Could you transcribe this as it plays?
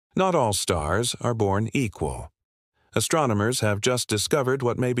Not all stars are born equal. Astronomers have just discovered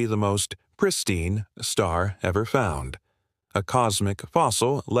what may be the most pristine star ever found, a cosmic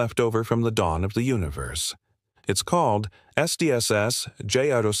fossil left over from the dawn of the universe. It's called SDSS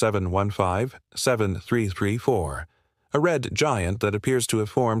J0715 7334, a red giant that appears to have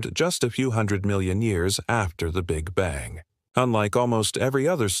formed just a few 100 million years after the Big Bang. Unlike almost every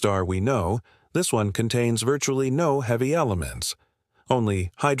other star we know, this one contains virtually no heavy elements,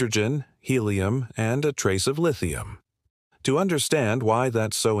 only hydrogen, helium, and a trace of lithium. To understand why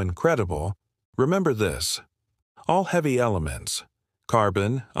that's so incredible, remember this. All heavy elements,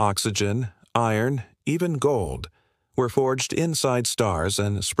 carbon, oxygen, iron, even gold, were forged inside stars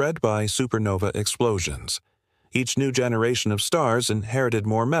and spread by supernova explosions. Each new generation of stars inherited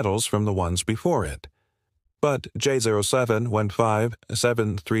more metals from the ones before it. But J0715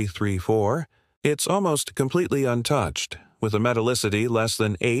 7334, it's almost completely untouched, with a metallicity less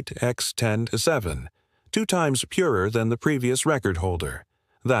than 8 × 10⁷, 2 times purer than the previous record holder.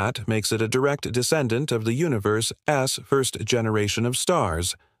 That makes it a direct descendant of the universe's first generation of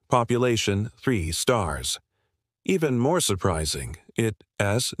stars, population 3 stars. Even more surprising,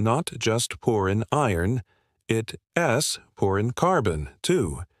 it's not just poor in iron, it's poor in carbon,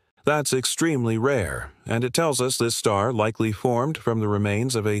 too. That's extremely rare, and it tells us this star likely formed from the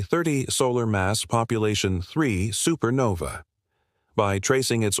remains of a 30 solar mass population 3 supernova. By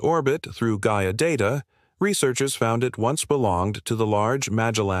tracing its orbit through Gaia data, researchers found it once belonged to the Large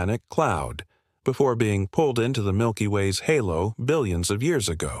Magellanic Cloud, before being pulled into the Milky Way's halo billions of years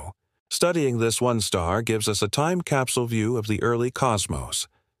ago. Studying this one star gives us a time capsule view of the early cosmos,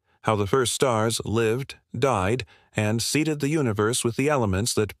 how the first stars lived, died, and seeded the universe with the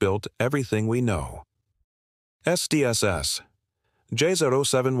elements that built everything we know. SDSS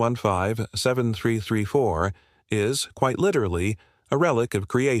J0715 7334 is, quite literally, a relic of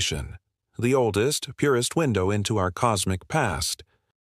creation, the oldest, purest window into our cosmic past.